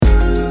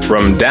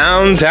From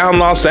downtown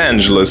Los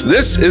Angeles,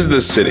 this is The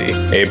City,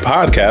 a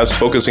podcast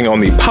focusing on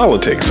the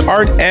politics,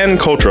 art, and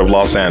culture of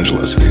Los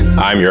Angeles.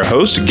 I'm your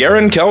host,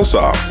 Garen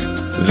Kelsaw.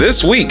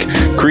 This week,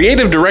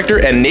 creative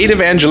director and native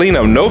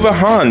Angelina Nova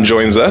Han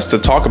joins us to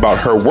talk about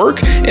her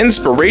work,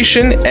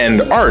 inspiration,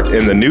 and art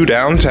in the new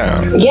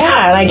downtown.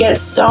 Yeah, and I get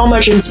so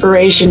much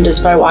inspiration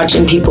just by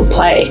watching people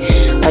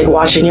play, like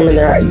watching them in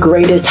their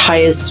greatest,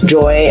 highest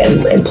joy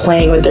and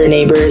playing with their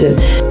neighbors. And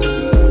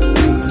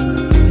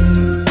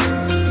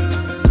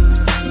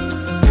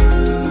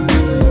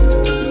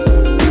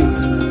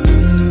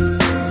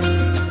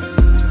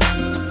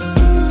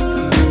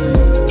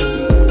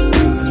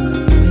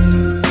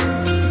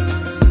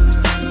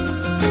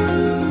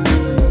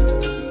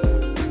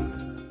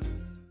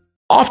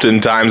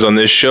Oftentimes on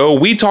this show,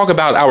 we talk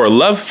about our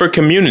love for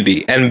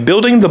community and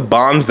building the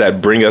bonds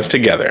that bring us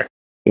together.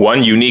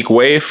 One unique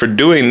way for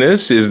doing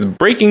this is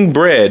breaking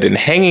bread and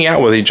hanging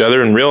out with each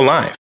other in real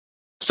life.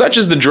 Such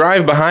as the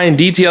drive behind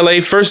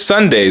DTLA First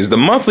Sundays, the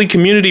monthly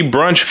community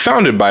brunch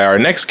founded by our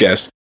next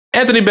guest,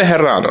 Anthony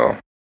Bejarano.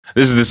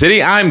 This is The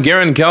City. I'm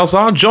Garen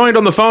Kelsaw, joined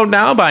on the phone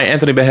now by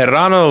Anthony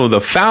Bejarano,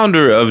 the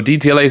founder of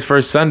DTLA's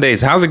First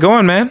Sundays. How's it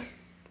going, man?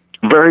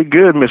 Very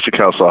good, Mr.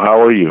 Kelsaw.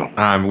 How are you?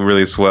 I'm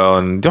really swell,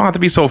 and don't have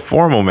to be so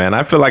formal, man.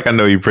 I feel like I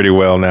know you pretty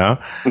well now.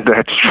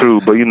 That's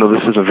true, but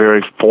this is a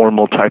very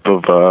formal type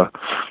of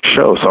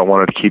show, so I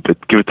wanted to give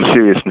it the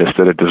seriousness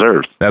that it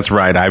deserves. That's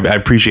right. I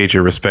appreciate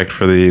your respect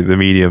for the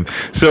medium.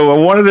 So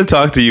I wanted to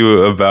talk to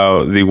you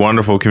about the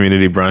wonderful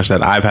community brunch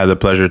that I've had the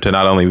pleasure to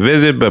not only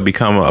visit, but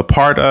become a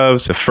part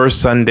of. The First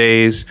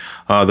Sundays,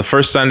 the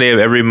first Sunday of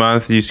every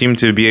month, you seem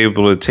to be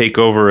able to take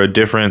over a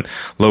different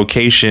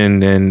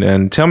location,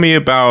 and tell me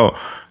about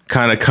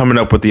kind of coming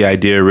up with the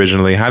idea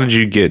originally. How did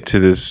you get to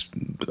this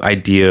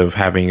idea of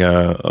having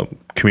a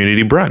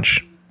community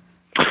brunch?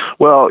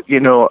 Well,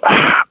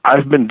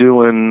 I've been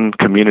doing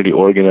community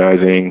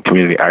organizing,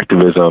 community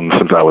activism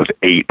since I was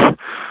 8.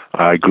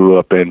 I grew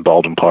up in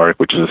Baldwin Park,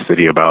 which is a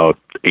city about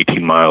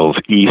 18 miles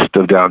east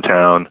of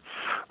downtown.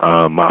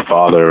 My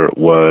father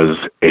was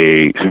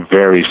a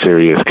very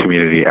serious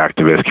community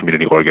activist,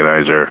 community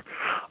organizer.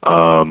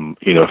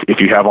 If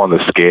you have on the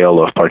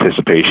scale of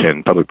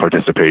participation, public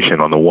participation,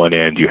 on the one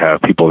end, you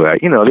have people that,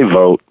 they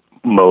vote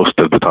most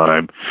of the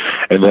time.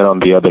 And then on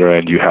the other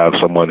end, you have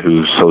someone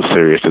who's so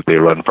serious that they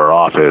run for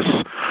office,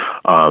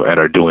 and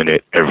are doing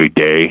it every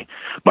day.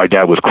 My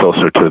dad was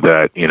closer to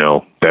that,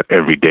 that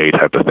everyday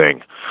type of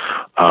thing.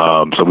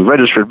 So we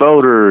registered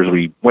voters,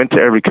 we went to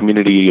every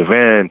community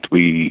event,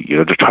 we,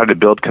 just tried to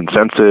build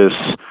consensus.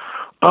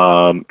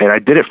 And I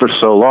did it for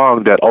so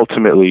long that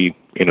ultimately,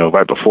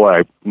 right before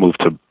I moved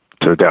to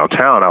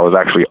downtown, I was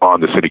actually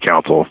on the city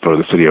council for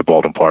the city of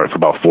Baldwin Park for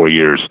about 4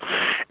 years,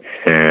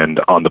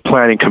 and on the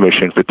planning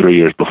commission for 3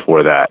 years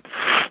before that.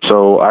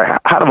 So I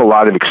had a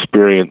lot of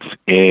experience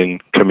in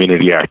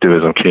community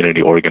activism,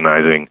 community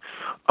organizing.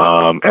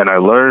 And I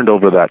learned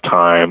over that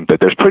time that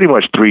there's pretty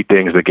much 3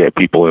 things that get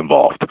people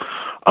involved.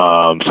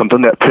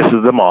 Something that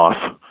pisses them off,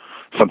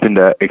 something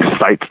that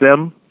excites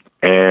them,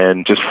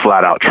 and just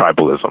flat out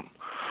tribalism.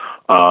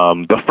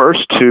 The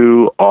first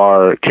 2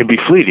 can be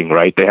fleeting,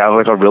 right? They have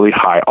like a really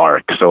high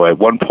arc. So at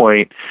one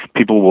point,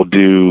 people will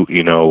do,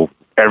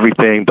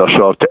 everything. They'll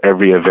show up to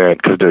every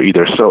event because they're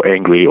either so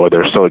angry or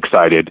they're so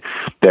excited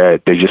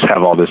that they just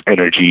have all this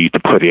energy to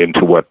put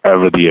into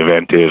whatever the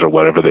event is or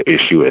whatever the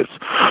issue is.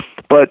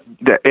 But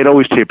it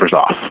always tapers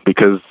off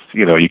because,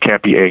 you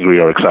can't be angry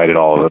or excited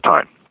all of the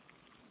time.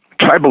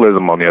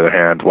 Tribalism, on the other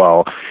hand,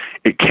 well,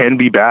 it can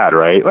be bad,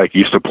 right? Like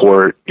you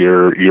support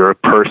your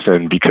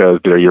person because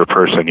they're your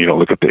person. You don't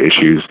look at the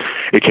issues.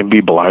 It can be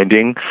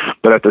blinding,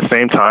 but at the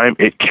same time,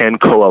 it can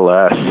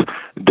coalesce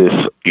this,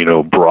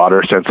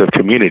 broader sense of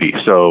community.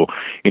 So,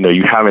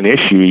 you have an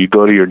issue, you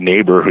go to your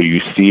neighbor who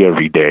you see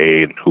every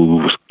day and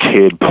whose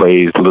kid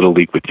plays Little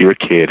League with your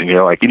kid, and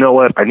you're like, you know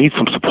what? I need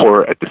some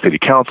support at the city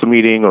council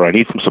meeting, or I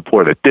need some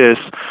support at this.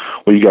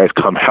 Will you guys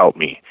come help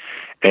me?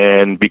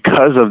 And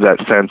because of that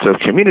sense of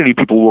community,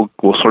 people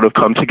will sort of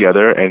come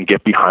together and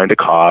get behind a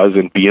cause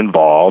and be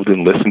involved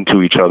and listen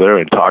to each other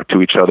and talk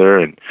to each other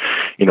and,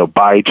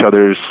 buy each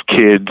other's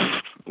kids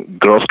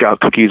Girl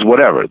Scout cookies,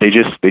 whatever. They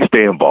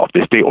stay involved.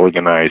 They stay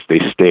organized. They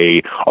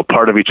stay a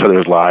part of each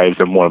other's lives.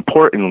 And more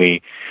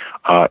importantly,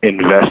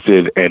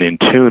 invested and in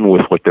tune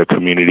with what their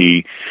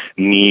community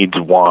needs,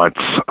 wants,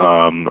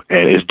 and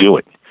is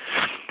doing.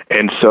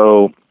 And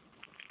so,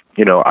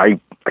 I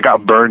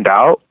got burned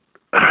out,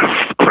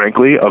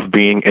 frankly, of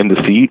being in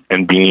the seat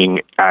and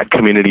being at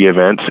community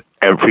events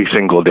every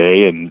single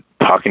day and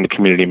talking to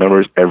community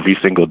members every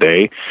single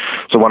day.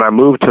 So when I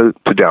moved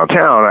to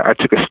downtown, I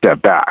took a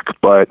step back.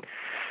 But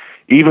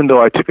even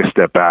though I took a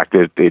step back,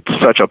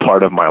 it's such a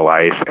part of my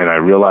life, and I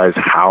realize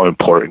how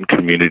important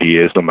community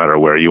is no matter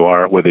where you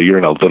are, whether you're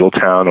in a little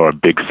town or a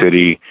big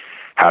city.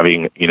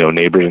 having,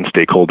 neighbors and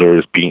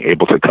stakeholders being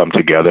able to come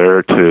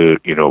together to,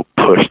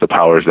 push the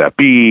powers that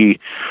be,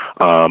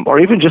 or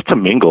even just to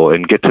mingle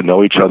and get to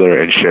know each other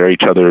and share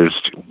each other's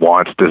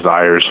wants,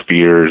 desires,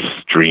 fears,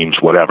 dreams,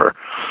 whatever.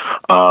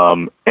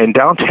 And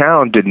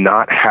downtown did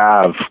not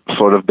have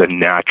sort of the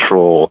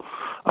natural,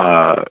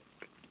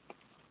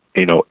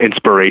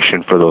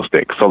 inspiration for those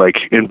things. So like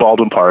in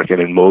Baldwin Park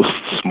and in most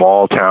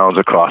small towns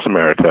across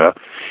America,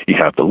 you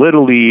have the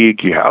Little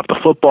League, you have the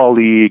Football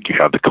League, you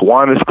have the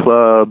Kiwanis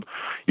Club,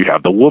 you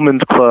have the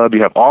Women's Club,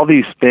 you have all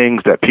these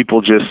things that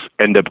people just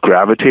end up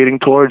gravitating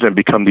towards and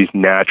become these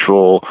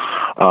natural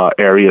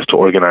areas to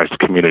organize the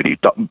community.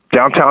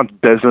 Downtown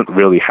doesn't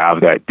really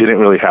have that, didn't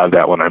really have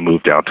that when I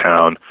moved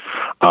downtown.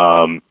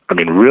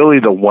 Really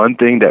the one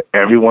thing that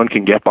everyone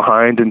can get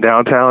behind in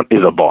downtown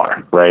is a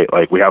bar, right?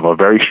 Like we have a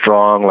very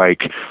strong,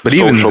 but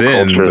even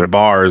then culture. The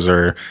bars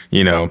are,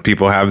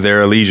 people have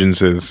their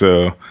allegiances.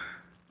 So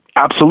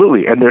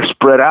absolutely. And they're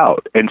spread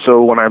out. And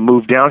so when I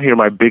moved down here,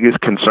 my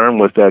biggest concern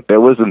was that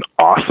there was an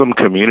awesome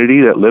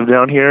community that lived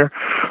down here,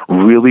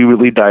 really,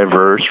 really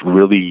diverse,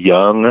 really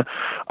young,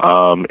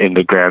 in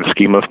the grand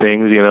scheme of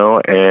things,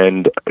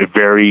 and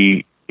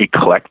very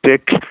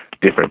eclectic,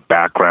 different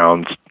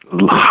backgrounds,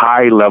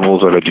 high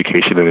levels of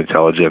education and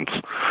intelligence,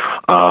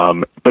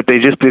 but they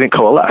just didn't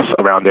coalesce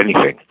around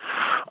anything.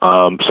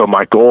 So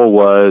my goal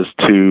was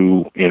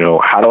to,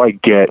 how do I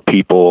get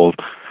people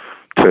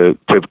to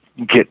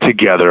get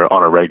together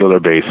on a regular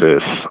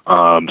basis,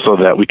 so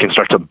that we can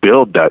start to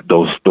build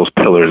those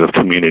pillars of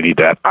community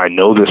that I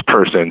know this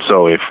person.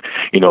 So if,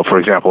 for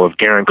example, if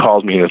Garen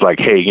calls me and is like,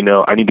 hey,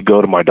 I need to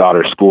go to my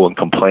daughter's school and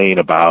complain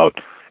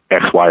about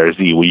X, Y, or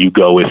Z. Will you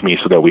go with me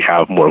so that we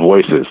have more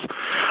voices?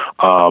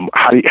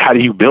 How do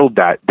you build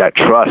that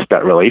trust,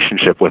 that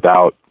relationship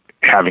without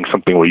having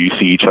something where you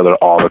see each other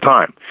all the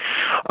time?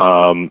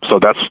 So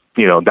that's,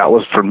 that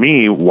was for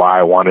me why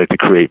I wanted to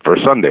create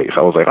First Sundays.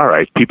 I was like, all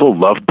right, people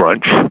love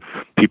brunch.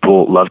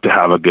 People love to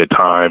have a good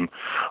time.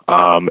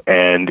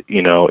 And,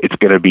 it's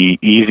going to be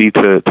easy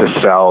to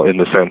sell in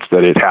the sense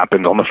that it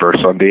happens on the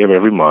first Sunday of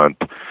every month.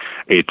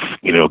 It's,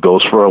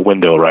 goes for a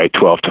window, right?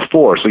 12 to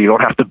 4. So you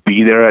don't have to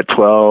be there at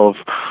 12.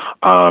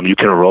 You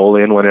can roll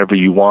in whenever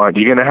you want.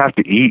 You're going to have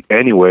to eat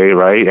anyway,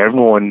 right?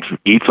 Everyone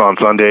eats on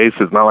Sundays.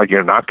 It's not like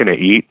you're not going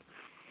to eat.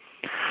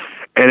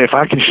 And if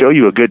I can show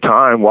you a good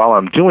time while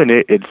I'm doing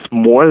it, it's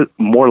more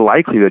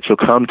likely that you'll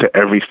come to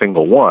every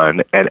single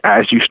one. And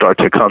as you start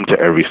to come to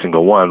every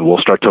single one, we'll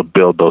start to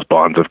build those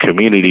bonds of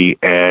community.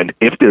 And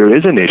if there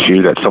is an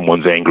issue that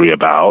someone's angry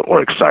about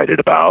or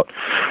excited about,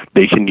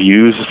 they can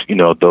use,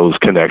 those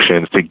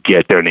connections to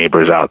get their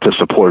neighbors out to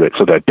support it,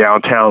 so that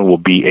downtown will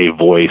be a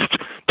voice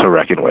to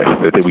reckon with,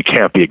 that we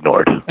can't be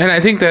ignored. And I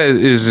think that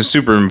is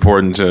super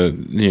important to,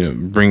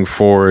 bring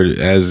forward,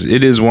 as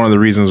it is one of the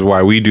reasons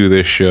why we do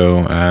this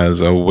show,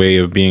 as a way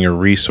of being a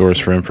resource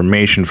for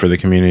information for the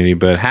community.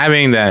 But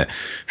having that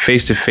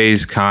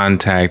face-to-face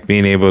contact,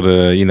 being able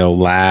to,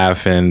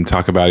 laugh and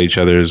talk about each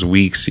other's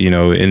weeks,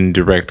 in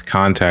direct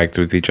contact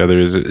with each other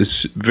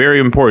is very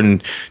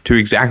important to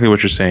exactly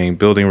what you're saying,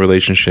 building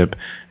relationship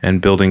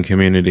and building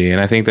community. And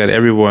I think that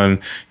everyone,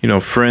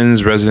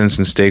 friends, residents,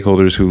 and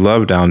stakeholders who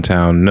love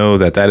downtown know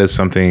that that is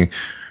something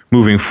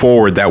moving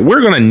forward that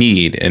we're going to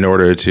need in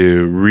order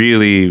to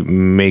really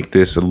make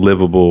this a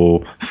livable,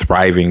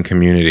 thriving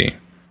community.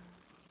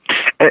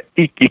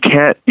 You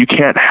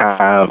can't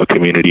have a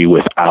community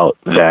without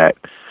that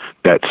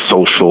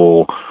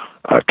social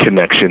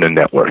connection and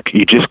network.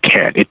 You just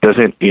can't. It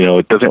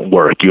doesn't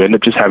work. You end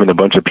up just having a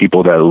bunch of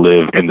people that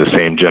live in the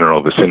same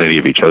general vicinity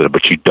of each other,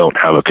 but you don't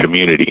have a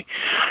community.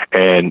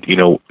 And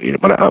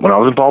when I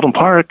was in Baldwin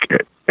Park,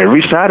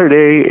 every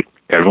Saturday,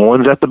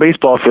 everyone's at the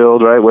baseball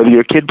field, right? Whether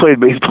your kid played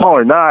baseball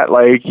or not,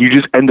 you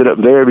just ended up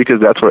there because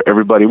that's where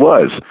everybody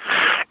was.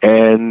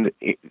 And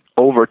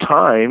over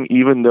time,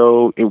 even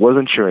though it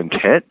wasn't your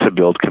intent to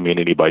build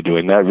community by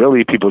doing that,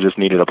 really people just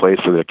needed a place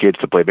for their kids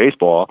to play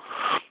baseball.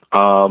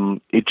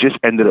 It just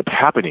ended up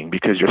happening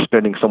because you're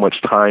spending so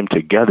much time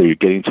together. You're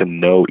getting to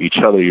know each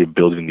other. You're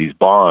building these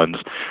bonds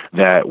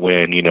that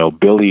when,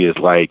 Billy is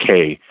like,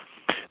 hey,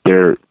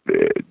 they're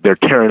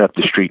tearing up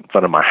the street in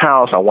front of my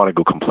house. I want to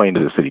go complain to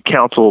the city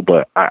council,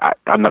 but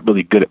I'm not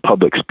really good at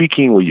public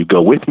speaking. Will you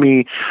go with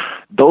me?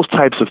 Those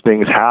types of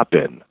things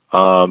happen.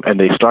 And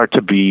they start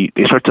to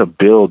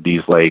build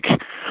these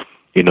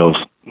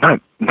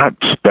not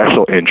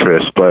special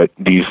interests, but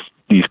these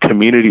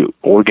community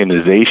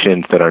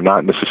organizations that are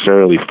not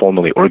necessarily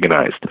formally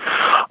organized.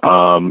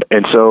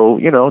 And so,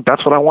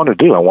 that's what I want to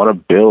do. I want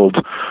to build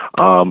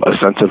a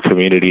sense of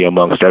community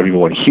amongst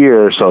everyone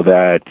here so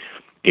that,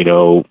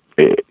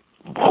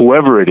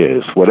 whoever it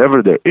is,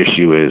 whatever their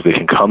issue is, they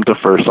can come to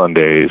First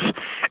Sundays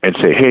and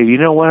say, hey, you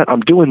know what?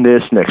 I'm doing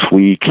this next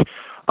week.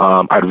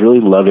 I'd really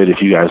love it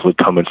if you guys would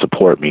come and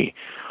support me.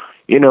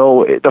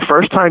 The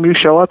first time you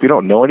show up, you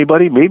don't know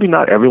anybody. Maybe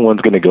not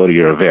everyone's going to go to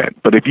your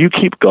event. But if you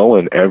keep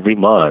going every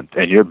month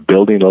and you're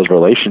building those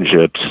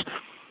relationships,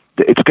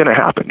 it's going to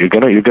happen. You're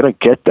going to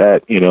get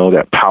that,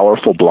 that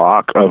powerful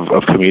block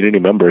of community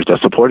members that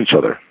support each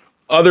other.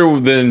 Other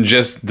than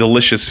just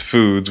delicious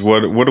foods,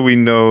 what do we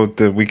know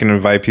that we can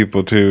invite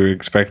people to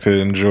expect to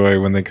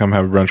enjoy when they come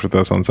have brunch with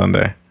us on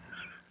Sunday?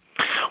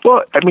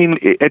 Well, I mean,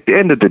 at the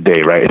end of the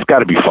day, right, it's got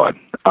to be fun.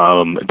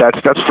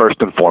 That's first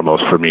and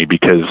foremost for me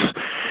because,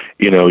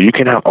 you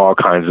can have all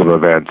kinds of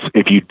events.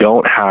 If you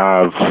don't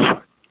have,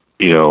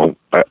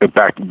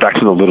 back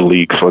to the Little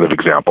League sort of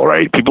example,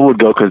 right? People would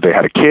go because they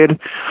had a kid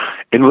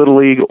in Little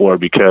League or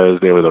because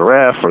they were the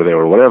ref or they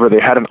were whatever. They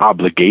had an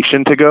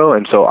obligation to go.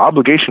 And so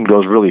obligation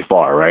goes really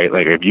far, right?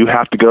 Like if you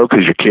have to go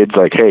because your kid's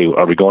like, hey,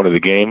 are we going to the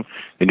game?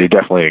 Then you're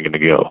definitely going to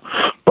go.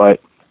 But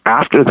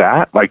after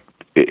that, like,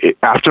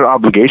 after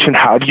obligation,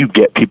 how do you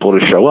get people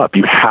to show up?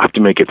 You have to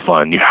make it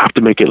fun. You have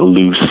to make it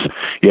loose.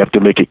 You have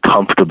to make it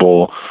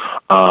comfortable.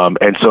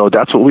 And so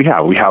that's what we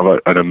have. We have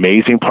an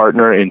amazing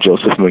partner in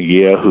Joseph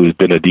Magia, who's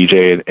been a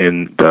DJ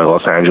in the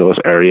Los Angeles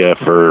area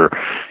for,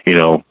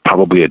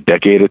 probably a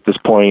decade at this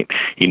point.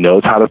 He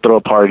knows how to throw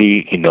a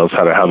party. He knows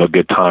how to have a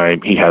good time.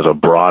 He has a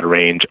broad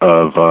range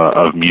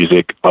of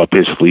music up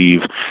his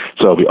sleeve.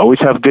 So we always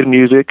have good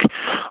music.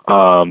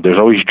 There's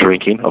always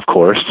drinking, of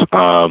course,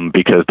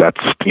 because that's,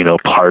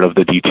 part of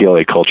the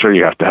DTLA culture.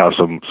 You have to have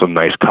some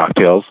nice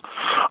cocktails.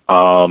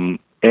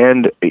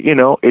 And,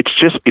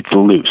 it's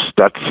loose.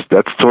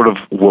 That's sort of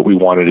what we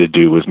wanted to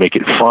do, was make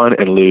it fun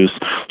and loose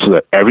so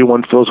that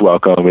everyone feels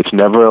welcome. It's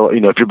never,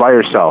 if you're by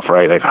yourself,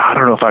 right? Like, I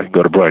don't know if I can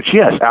go to brunch.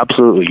 Yes,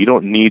 absolutely. You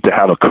don't need to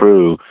have a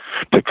crew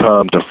to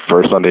come to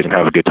First Sunday and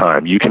have a good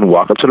time. You can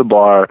walk up to the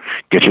bar,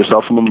 get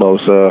yourself a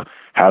mimosa,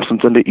 have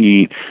something to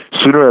eat.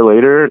 Sooner or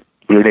later,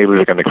 your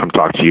neighbors are going to come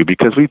talk to you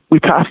because we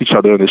pass each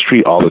other in the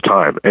street all the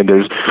time. And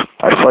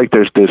I feel like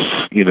there's this,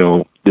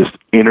 this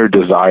inner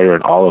desire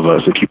in all of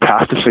us. If you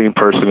pass the same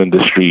person in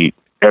the street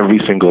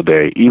every single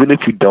day, even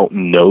if you don't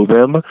know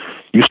them,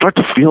 you start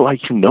to feel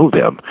like you know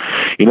them.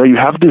 You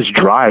have this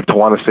drive to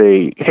want to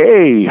say,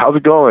 hey, how's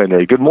it going?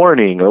 Or good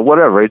morning or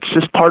whatever. It's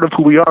just part of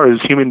who we are as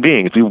human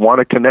beings. We want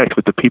to connect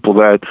with the people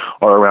that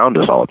are around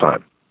us all the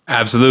time.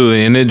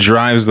 Absolutely, and it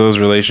drives those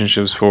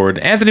relationships forward.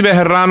 Anthony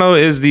Bejarano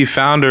is the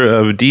founder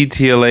of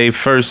DTLA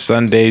First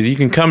Sundays. You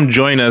can come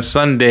join us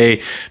Sunday,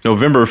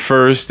 November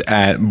 1st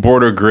at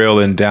Border Grill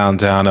in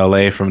downtown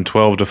LA from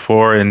 12 to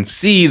 4 and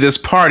see this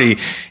party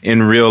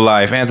in real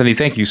life. Anthony,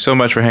 thank you so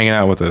much for hanging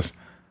out with us.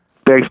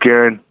 Thanks,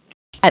 Karen.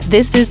 At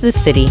This Is the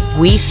City,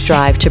 we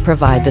strive to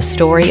provide the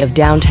story of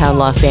downtown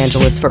Los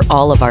Angeles for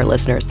all of our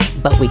listeners,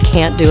 but we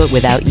can't do it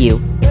without you.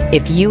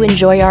 If you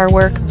enjoy our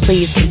work,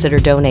 please consider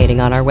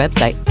donating on our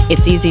website.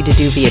 It's easy to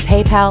do via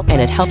PayPal,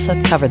 and it helps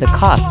us cover the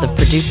costs of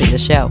producing the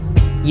show.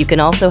 You can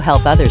also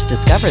help others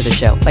discover the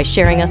show by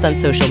sharing us on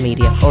social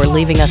media or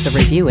leaving us a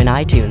review in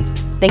iTunes.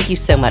 Thank you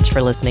so much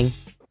for listening.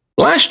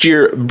 Last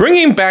year,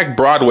 Bringing Back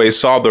Broadway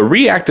saw the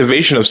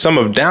reactivation of some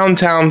of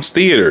downtown's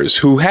theaters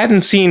who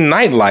hadn't seen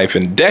nightlife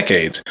in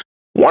decades.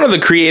 One of the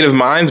creative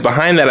minds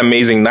behind that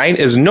amazing night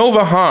is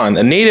Nova Hahn,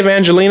 a native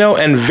Angelino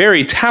and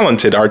very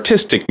talented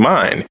artistic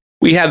mind.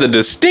 We had the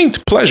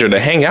distinct pleasure to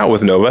hang out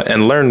with Nova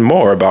and learn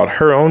more about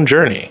her own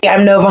journey.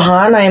 I'm Nova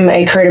Hahn. I'm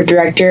a creative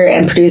director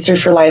and producer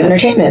for live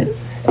entertainment.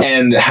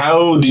 And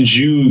how did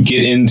you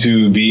get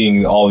into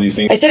being all these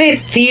things? I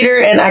studied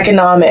theater and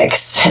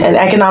economics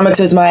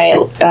was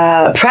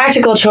my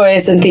practical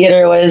choice, and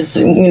theater was,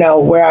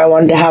 where I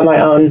wanted to have my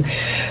own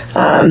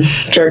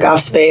jerk-off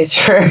space,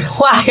 for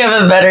lack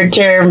of a better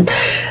term.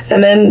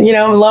 And then,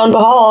 lo and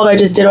behold, I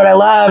just did what I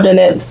loved, and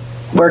it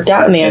worked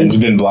out in the end. It's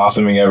been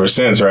blossoming ever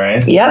since,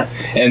 right? Yep.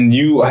 And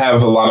you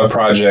have a lot of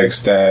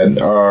projects that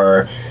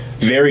are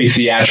very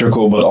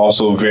theatrical, but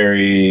also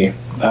very...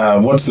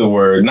 what's the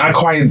word? Not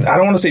quite, I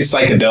don't want to say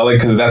psychedelic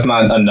because that's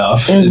not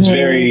enough. Mm-hmm. It's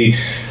very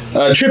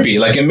trippy.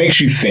 Like, it makes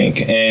you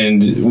think.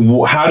 And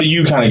how do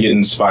you kind of get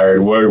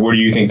inspired? Where do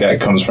you think that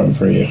comes from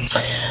for you?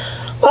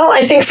 Well,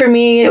 I think for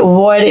me,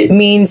 what it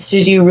means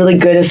to do really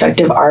good,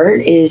 effective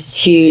art is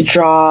to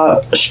draw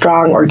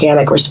strong,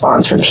 organic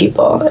response from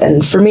people.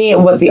 And for me,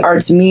 what the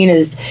arts mean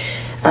is,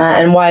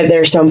 and why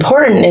they're so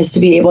important, is to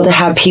be able to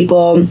have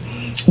people,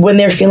 when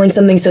they're feeling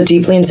something so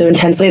deeply and so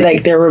intensely,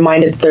 like they're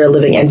reminded that they're a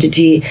living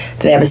entity,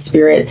 that they have a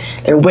spirit,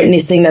 they're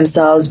witnessing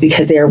themselves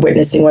because they are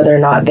witnessing whether or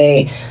not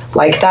they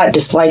like that,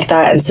 dislike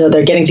that, and so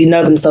they're getting to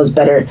know themselves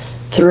better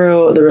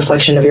through the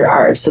reflection of your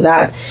art. So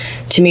that,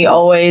 to me,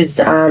 always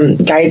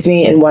guides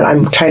me in what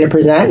I'm trying to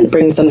present,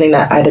 bring something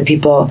that either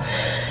people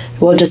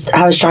will just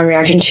have a strong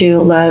reaction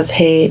to, love,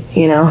 hate,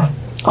 You want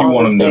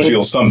them to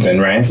feel something,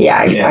 right?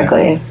 Yeah,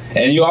 exactly. Yeah.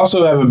 And you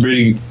also have a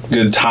pretty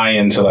good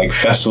tie-in to like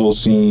festival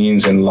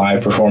scenes and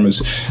live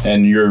performance,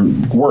 and your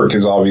work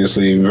is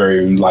obviously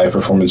very live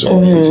performance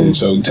oriented. Mm-hmm.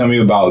 So tell me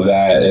about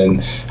that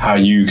and how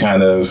you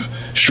kind of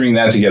string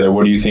that together.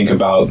 What do you think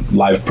about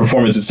live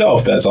performance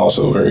itself that's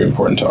also very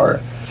important to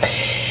art?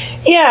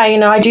 Yeah,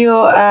 I do.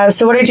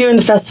 So what I do in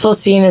the festival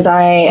scene is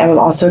I am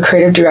also a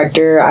creative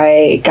director.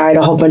 I guide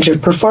a whole bunch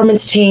of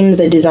performance teams.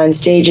 I design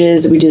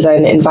stages. We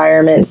design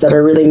environments that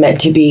are really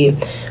meant to be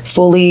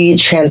fully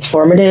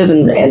transformative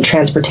and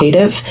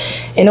transportative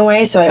in a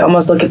way. So I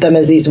almost look at them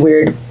as these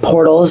weird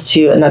portals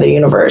to another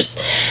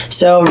universe.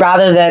 So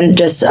rather than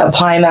just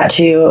applying that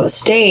to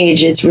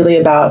stage, it's really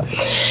about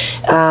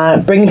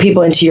bringing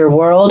people into your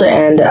world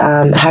and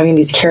having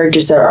these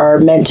characters that are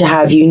meant to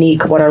have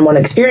unique one-on-one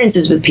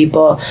experiences with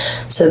people,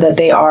 so that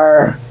they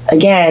are,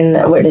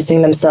 again,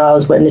 witnessing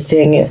themselves,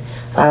 witnessing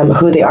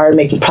who they are,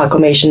 making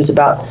proclamations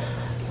about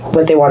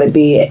what they want to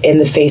be in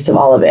the face of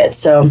all of it.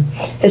 So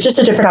it's just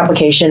a different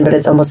application, but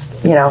it's almost,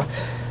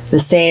 the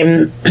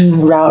same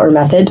route or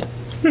method.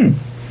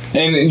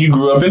 And you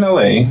grew up in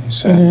LA,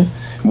 so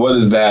what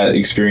is that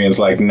experience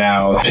like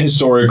now?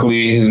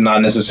 Historically is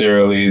not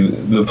necessarily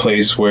the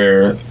place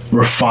where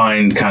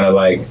refined kind of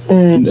like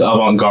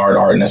avant-garde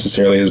art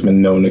necessarily has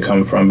been known to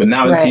come from, but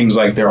now it seems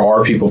like there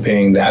are people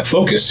paying that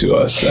focus to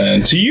us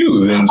and to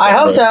you. I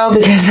hope so,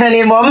 because I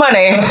need more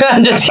money.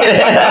 I'm just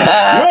kidding.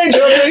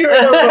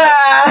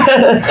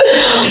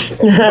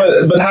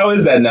 But how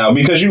is that now?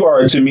 Because you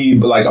are, to me,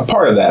 like a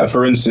part of that.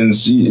 For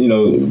instance,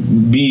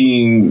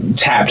 being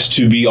tapped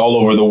to be all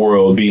over the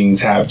world, being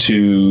tapped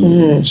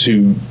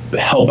to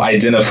help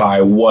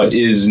identify what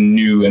is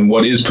new and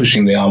what is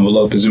pushing the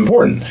envelope is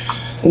important.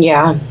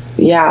 Yeah,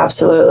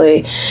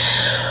 absolutely.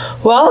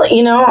 Well,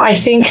 I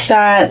think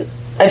that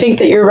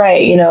you're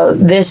right.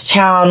 This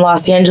town,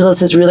 Los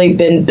Angeles, has really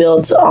been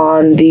built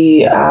on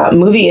the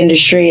movie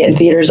industry, and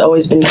theater's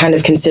always been kind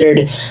of considered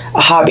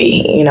a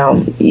hobby.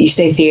 You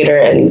say theater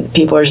and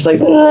people are just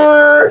like,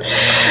 we're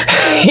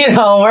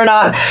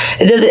not,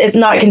 it's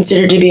not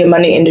considered to be a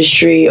money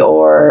industry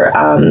or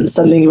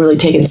something really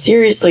taken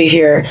seriously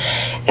here.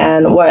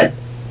 And what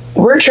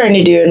we're trying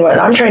to do and what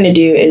I'm trying to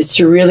do is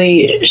to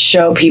really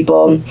show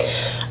people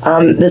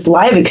this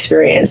live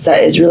experience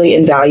that is really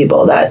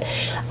invaluable, that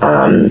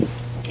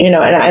and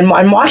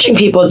I'm watching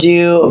people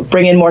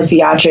bring in more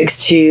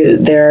theatrics to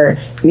their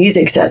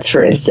music sets,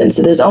 for instance.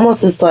 So there's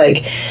almost this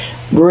like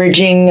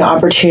bridging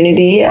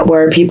opportunity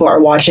where people are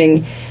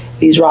watching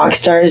these rock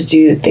stars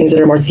do things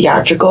that are more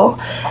theatrical,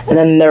 and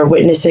then they're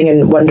witnessing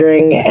and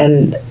wondering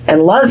and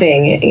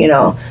loving,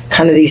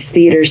 kind of these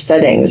theater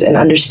settings and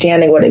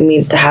understanding what it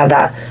means to have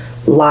that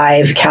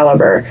live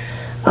caliber.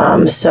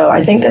 So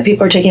I think that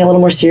people are taking it a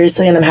little more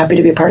seriously, and I'm happy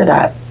to be a part of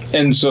that.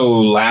 And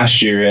so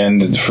last year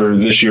and for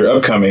this year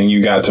upcoming,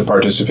 you got to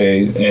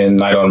participate in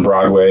Night on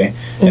Broadway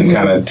and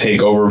kind of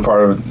take over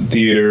part of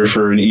theater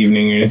for an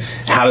evening.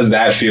 How does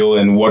that feel,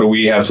 and what do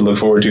we have to look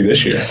forward to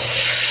this year?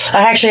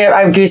 I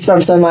have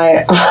goosebumps on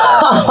my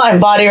my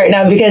body right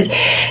now because,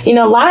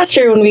 last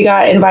year when we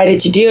got invited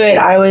to do it,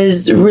 I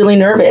was really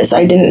nervous.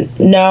 I didn't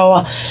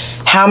know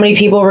how many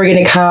people were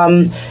going to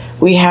come.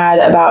 We had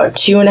about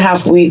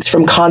 2.5 weeks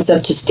from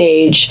concept to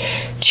stage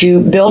to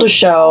build a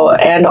show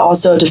and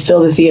also to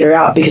fill the theater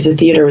out, because the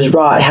theater was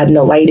raw. It had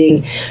no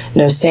lighting,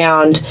 no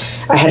sound.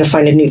 I had to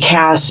find a new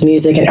cast,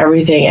 music, and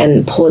everything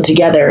and pull it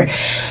together.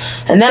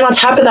 And then on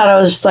top of that, I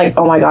was just like,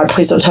 oh my God,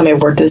 please don't tell me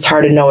I've worked this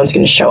hard and no one's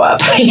going to show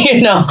up,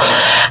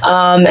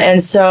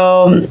 And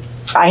so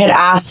I had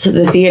asked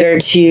the theater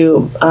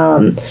to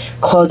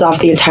close off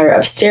the entire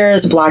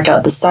upstairs, black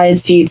out the side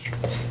seats,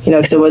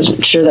 because I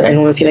wasn't sure that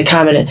anyone was going to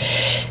come. And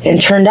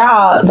it turned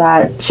out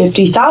that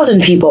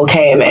 50,000 people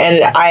came,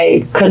 and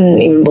I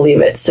couldn't even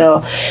believe it.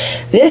 So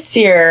this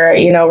year,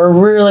 we're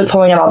really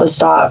pulling out all the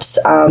stops.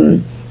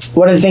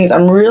 One of the things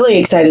I'm really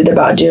excited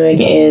about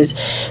doing is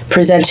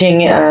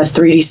presenting a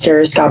 3D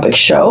stereoscopic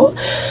show.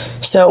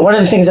 So one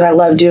of the things that I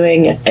love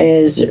doing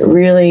is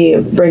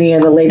really bringing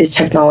in the latest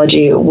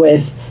technology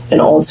with an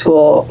old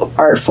school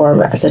art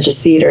form such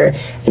as theater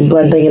and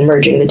blending and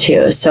merging the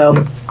two.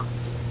 So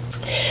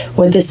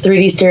with this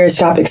 3D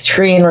stereoscopic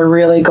screen, we're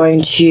really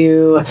going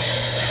to,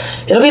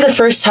 it'll be the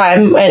first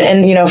time,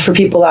 and for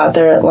people out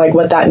there, like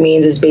what that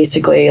means is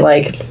basically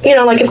like a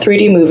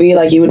 3D movie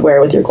like you would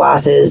wear with your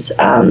glasses,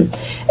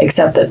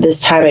 except that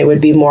this time it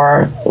would be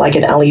more like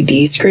an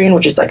LED screen,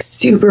 which is like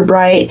super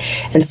bright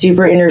and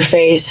super in your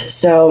face.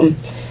 So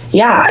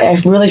yeah, I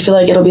really feel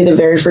like it'll be the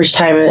very first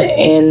time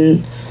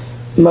in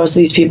most of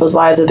these people's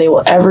lives that they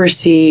will ever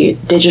see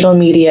digital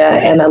media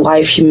and a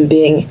live human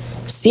being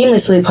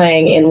seamlessly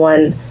playing in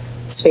one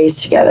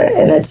space together,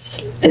 and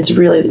it's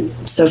really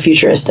so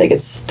futuristic.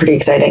 It's pretty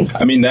exciting.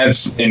 I mean,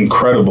 that's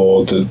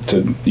incredible to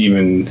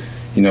even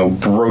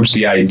broach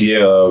the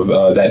idea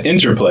of that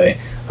interplay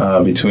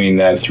between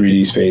that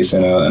 3D space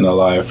and a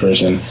live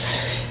person.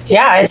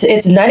 Yeah,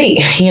 it's nutty.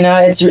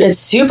 It's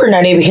super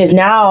nutty, because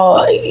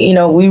now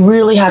we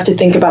really have to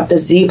think about the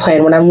Z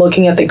plane. When I'm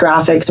looking at the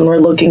graphics, when we're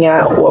looking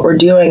at what we're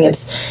doing,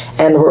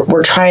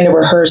 we're trying to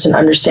rehearse and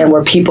understand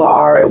where people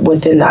are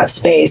within that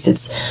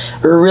space.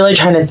 We're really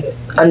trying to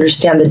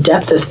understand the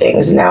depth of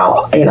things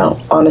now,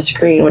 on a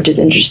screen, which is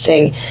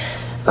interesting.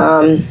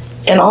 And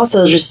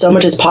also just so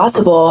much is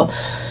possible.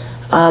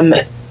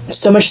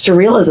 so much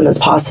surrealism is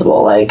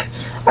possible. Like,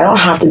 I don't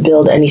have to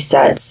build any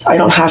sets. I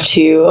don't have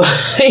to,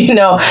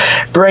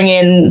 bring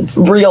in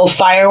real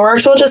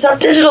fireworks. We'll just have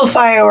digital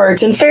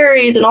fireworks and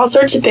fairies and all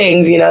sorts of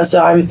things,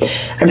 So I'm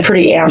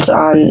pretty amped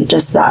on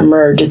just that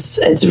merge.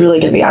 It's really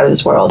going to be out of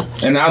this world.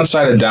 And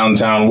outside of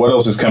downtown, what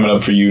else is coming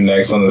up for you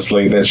next on the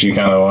slate that you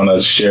kind of want to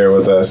share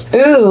with us?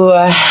 Ooh,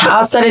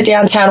 outside of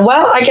downtown.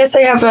 Well, I guess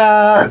I have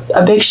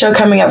a big show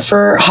coming up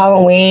for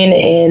Halloween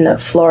in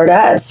Florida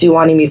at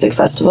Suwannee Music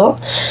Festival.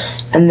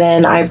 And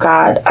then I've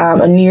got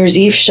a New Year's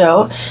Eve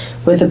show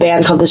with a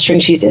band called the String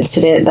Cheese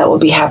Incident that will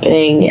be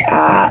happening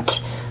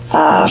at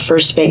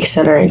First Bank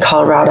Center in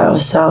Colorado.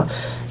 So,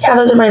 yeah,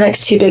 those are my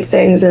next two big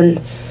things. And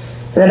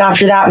then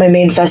after that, my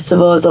main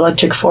festival is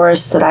Electric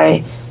Forest that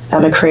I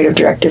am a creative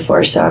director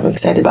for. So I'm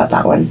excited about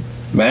that one.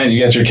 Man,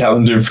 you got your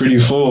calendar pretty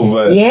full.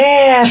 But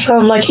yeah, I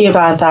feel lucky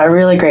about that.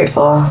 Really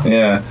grateful.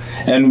 Yeah.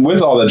 And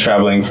with all the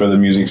traveling for the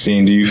music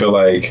scene, do you feel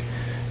like,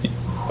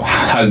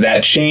 has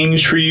that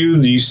changed for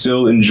you? Do you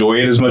still enjoy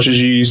it as much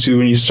as you used to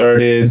when you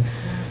started?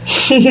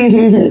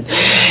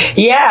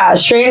 Yeah,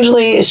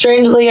 strangely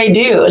I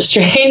do.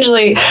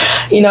 Strangely,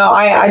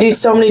 I do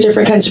so many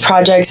different kinds of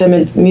projects. I'm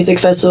at music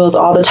festivals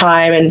all the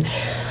time, and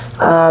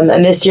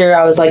this year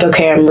I was like,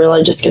 okay, I'm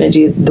really just going to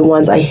do the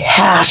ones I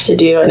have to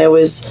do, and it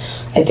was,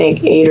 I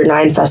think, 8 or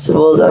 9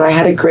 festivals, and I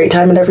had a great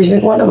time at every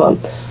single one of them.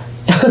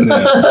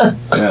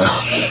 Yeah.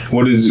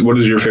 What is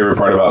your favorite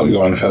part about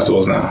going to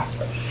festivals now?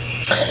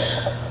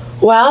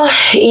 Well,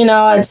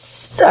 I've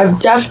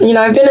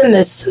been in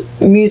this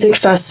music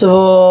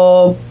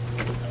festival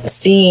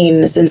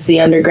scene since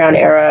the underground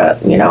era,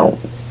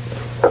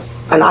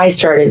 and I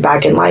started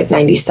back in like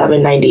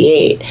 97,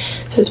 98.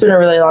 So it's been a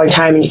really long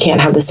time, and you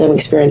can't have the same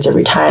experience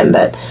every time.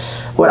 But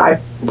what I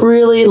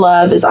really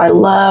love is I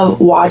love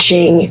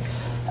watching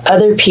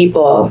other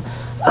people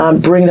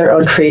bring their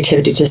own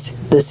creativity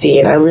to the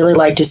scene. I really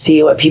like to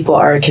see what people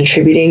are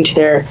contributing to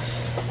their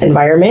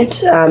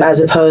environment, as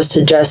opposed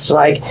to just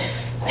like,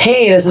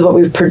 hey, this is what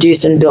we've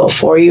produced and built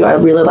for you. I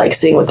really like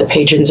seeing what the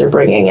patrons are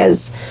bringing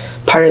as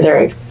part of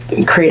their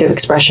creative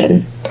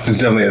expression. It's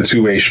definitely a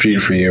two-way street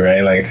for you,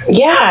 right?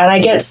 Yeah, and I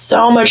get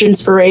so much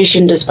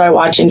inspiration just by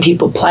watching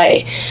people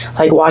play,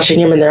 like watching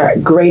them in their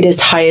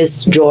greatest,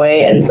 highest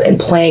joy and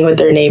playing with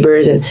their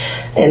neighbors and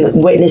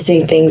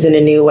witnessing things in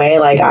a new way.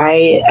 Like,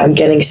 I am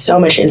getting so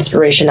much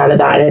inspiration out of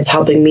that, and it's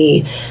helping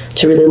me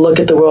to really look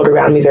at the world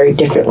around me very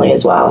differently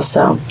as well.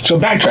 So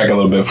backtrack a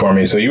little bit for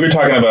me. So you were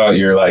talking about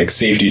your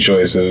safety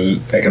choice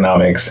of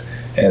economics,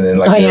 and then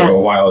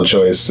your wild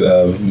choice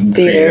of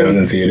creative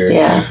and theater.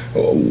 Yeah.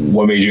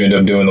 What made you end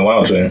up doing the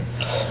wild thing?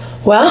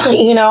 Well,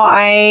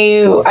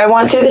 I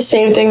went through the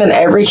same thing that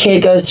every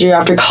kid goes through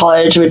after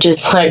college, which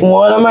is like,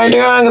 what am I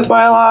doing with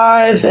my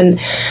life?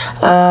 And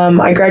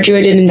I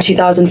graduated in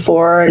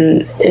 2004,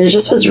 and it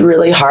just was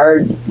really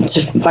hard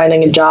to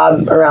finding a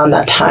job around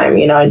that time.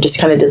 I just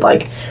kind of did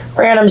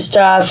random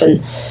stuff,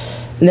 and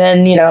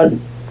then,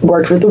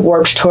 worked with the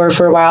Warped Tour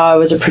for a while. I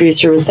was a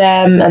producer with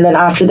them. And then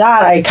after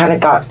that, I kind of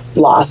got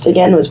lost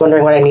again, was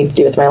wondering what I need to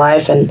do with my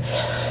life. And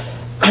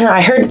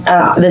I heard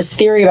this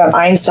theory about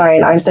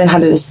Einstein. Einstein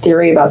had this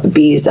theory about the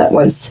bees, that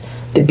once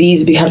the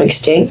bees become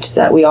extinct,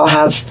 that we all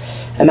have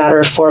a matter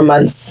of 4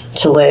 months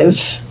to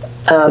live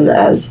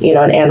as,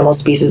 an animal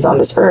species on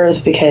this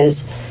earth,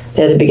 because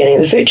they're the beginning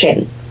of the food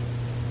chain.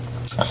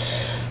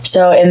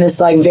 So in this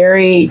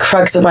very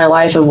crux of my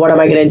life of what am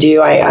I going to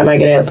do? Am I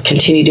going to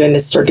continue doing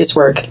this circus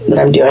work that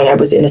I'm doing? I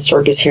was in a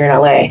circus here in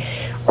LA.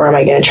 Or am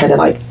I going to try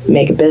to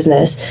make a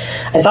business?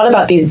 I thought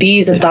about these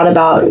bees and thought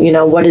about,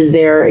 what is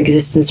their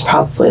existence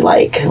probably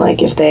like?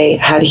 Like, if they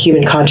had a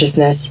human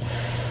consciousness,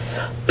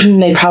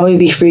 they'd probably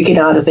be freaking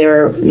out that they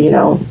were,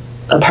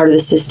 a part of the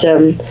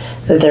system,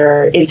 that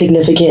they're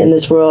insignificant in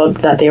this world,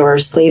 that they were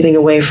slaving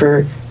away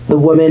for the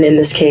woman in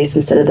this case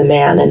instead of the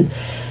man. And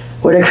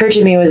what occurred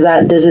to me was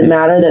that does it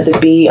matter that the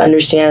bee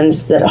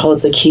understands that it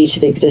holds the key to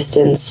the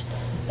existence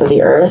of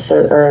the earth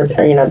or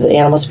the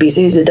animal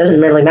species? It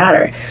doesn't really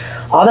matter.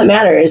 All that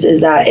matters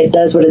is that it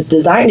does what it's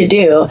designed to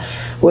do,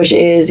 which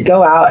is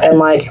go out and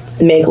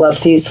make love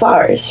to these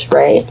flowers,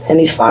 right? And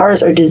these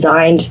flowers are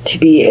designed to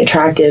be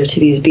attractive to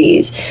these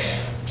bees.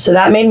 So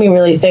that made me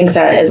really think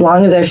that as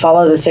long as I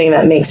follow the thing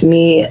that makes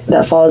me,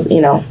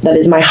 that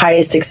is my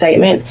highest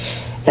excitement,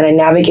 and I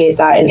navigate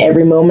that in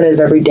every moment of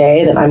every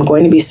day, then I'm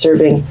going to be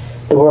serving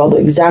the world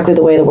exactly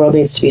the way the world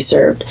needs to be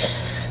served.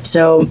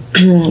 So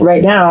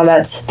right now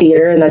that's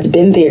theater, and that's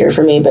been theater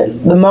for me.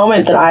 But the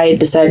moment that I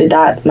decided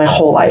that, my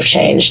whole life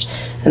changed.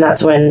 And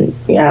that's when,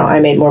 I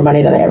made more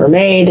money than I ever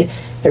made.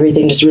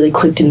 Everything just really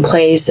clicked in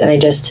place.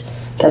 And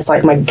that's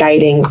my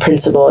guiding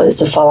principle, is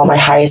to follow my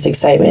highest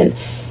excitement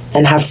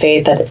and have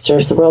faith that it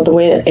serves the world the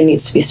way that it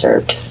needs to be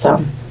served.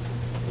 So.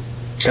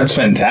 That's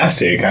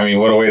fantastic. I mean,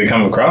 what a way to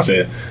come across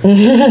it.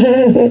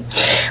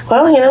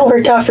 Well, it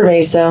worked out for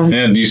me, so.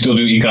 Yeah, do you still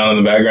do econ in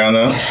the background,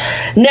 though?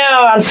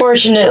 No,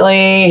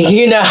 unfortunately,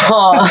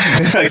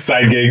 Like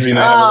side gigs, have a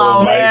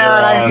little Oh, visor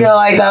man, I on. feel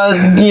like that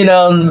was,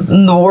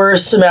 the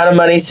worst amount of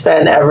money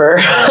spent ever.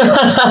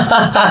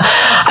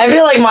 I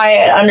feel like my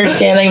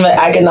understanding of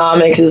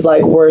economics is,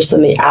 like, worse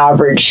than the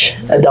average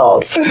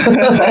adult.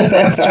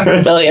 That's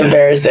really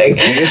embarrassing.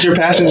 I guess your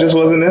passion just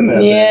wasn't in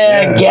that.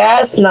 Yeah,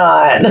 guess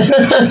not.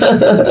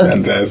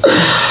 Fantastic.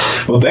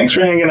 Well, thanks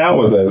for hanging out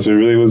with us. It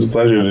really was a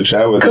pleasure to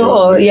chat with you.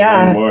 Cool,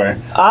 yeah. More.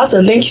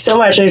 Awesome. Thank you so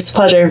much. It was a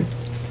pleasure.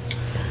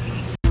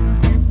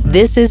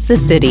 This is the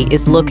City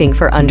is looking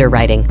for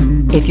underwriting.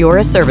 If you're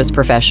a service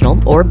professional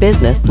or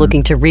business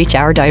looking to reach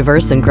our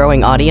diverse and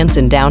growing audience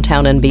in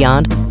downtown and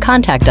beyond,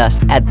 contact us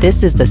at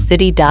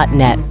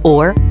thisisthecity.net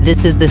or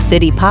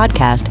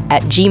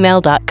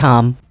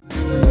thisisthecitypodcast@gmail.com.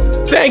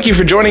 Thank you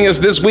for joining us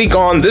this week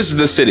on This is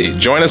the City.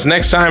 Join us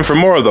next time for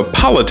more of the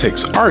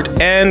politics, art,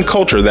 and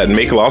culture that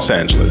make Los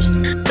Angeles.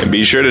 And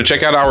be sure to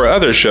check out our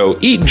other show,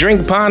 Eat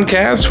Drink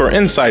Podcast, for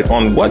insight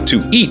on what to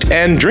eat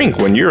and drink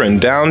when you're in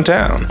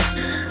downtown.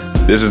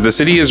 This is the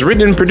City is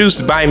written and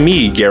produced by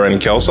me, Garen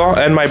Kelsaw,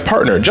 and my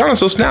partner,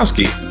 Jonas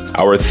Osnowski.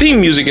 Our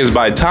theme music is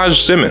by Taj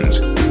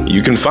Simmons.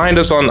 You can find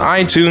us on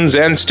iTunes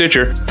and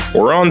Stitcher.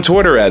 We're on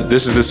Twitter at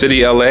This Is The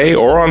City LA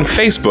or on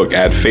Facebook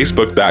at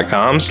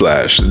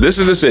facebook.com/This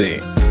Is The City.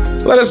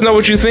 Let us know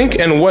what you think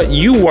and what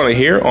you want to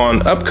hear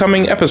on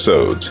upcoming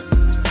episodes.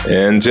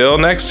 Until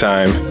next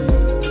time,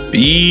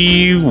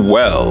 be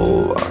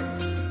well.